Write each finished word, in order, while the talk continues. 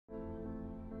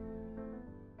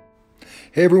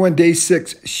Hey everyone, day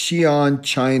 6, Xi'an,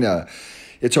 China.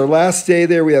 It's our last day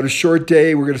there. We had a short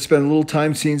day. We're going to spend a little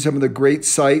time seeing some of the great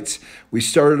sights. We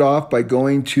started off by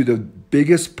going to the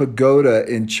biggest pagoda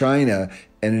in China,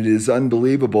 and it is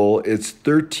unbelievable. It's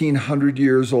 1,300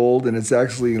 years old, and it's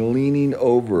actually leaning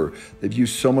over. They've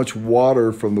used so much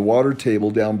water from the water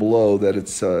table down below that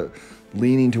it's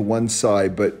leaning to one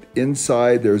side. But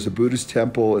inside, there's a Buddhist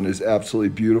temple, and it's absolutely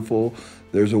beautiful.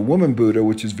 There's a woman Buddha,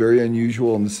 which is very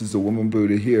unusual, and this is the woman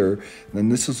Buddha here. And then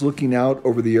this is looking out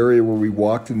over the area where we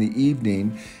walked in the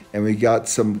evening, and we got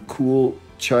some cool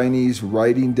Chinese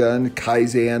writing done,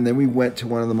 Kaizen. Then we went to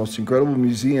one of the most incredible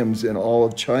museums in all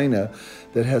of China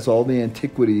that has all the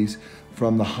antiquities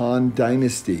from the Han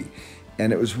Dynasty.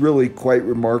 And it was really quite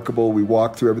remarkable. We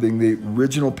walked through everything. The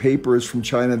original paper is from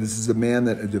China. This is a man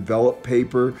that developed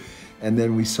paper. And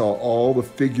then we saw all the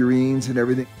figurines and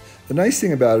everything. The nice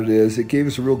thing about it is it gave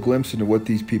us a real glimpse into what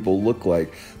these people look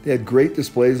like. They had great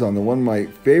displays on. My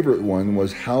favorite one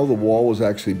was how the wall was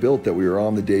actually built that we were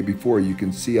on the day before. You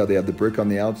can see how they had the brick on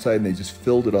the outside and they just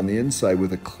filled it on the inside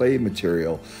with a clay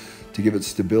material to give it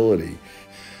stability.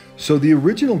 So the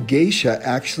original geisha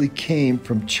actually came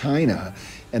from China,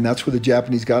 and that's where the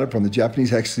Japanese got it from. The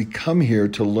Japanese actually come here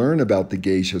to learn about the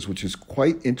geishas, which is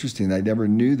quite interesting. I never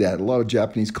knew that. A lot of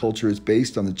Japanese culture is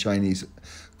based on the Chinese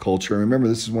culture. And remember,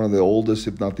 this is one of the oldest,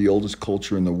 if not the oldest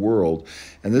culture in the world.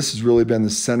 And this has really been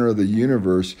the center of the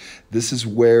universe. This is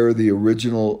where the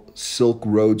original Silk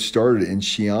Road started in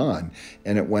Xi'an.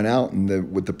 And it went out,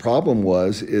 and what the problem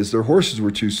was is their horses were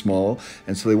too small.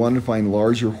 And so they wanted to find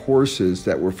larger horses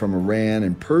that were from Iran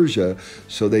and Persia.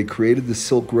 So they created the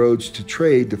Silk Roads to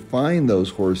trade, to find those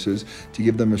horses, to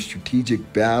give them a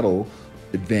strategic battle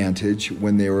advantage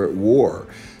when they were at war.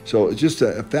 So it's just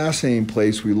a fascinating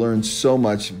place. We learned so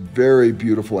much, very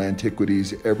beautiful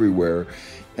antiquities everywhere.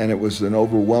 And it was an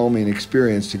overwhelming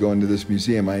experience to go into this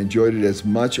museum. I enjoyed it as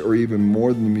much or even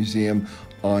more than the museum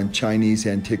on Chinese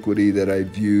antiquity that I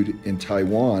viewed in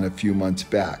Taiwan a few months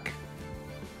back.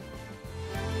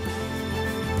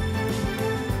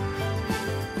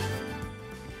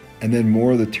 And then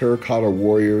more of the terracotta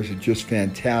warriors are just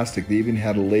fantastic. They even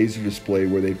had a laser display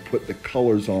where they put the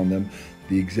colors on them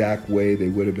the exact way they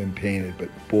would have been painted. But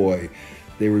boy,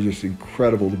 they were just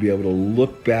incredible to be able to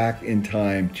look back in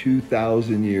time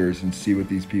 2,000 years and see what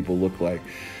these people look like.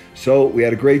 So we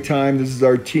had a great time. This is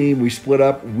our team. We split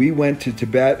up. We went to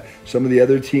Tibet. Some of the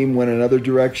other team went another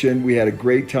direction. We had a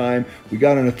great time. We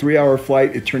got on a 3-hour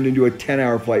flight. It turned into a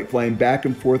 10-hour flight, flying back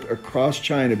and forth across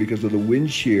China because of the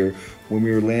wind shear when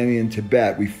we were landing in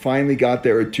Tibet. We finally got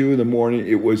there at 2 in the morning.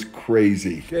 It was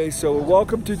crazy. Okay, so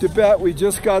welcome to Tibet. We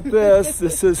just got this.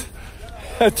 This is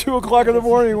at 2 o'clock in the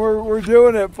morning. We're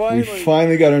doing it finally. We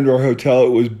finally got into our hotel. It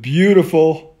was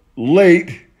beautiful,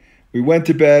 late. We went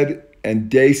to bed.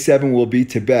 And day 7 will be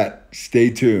Tibet.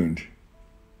 Stay tuned.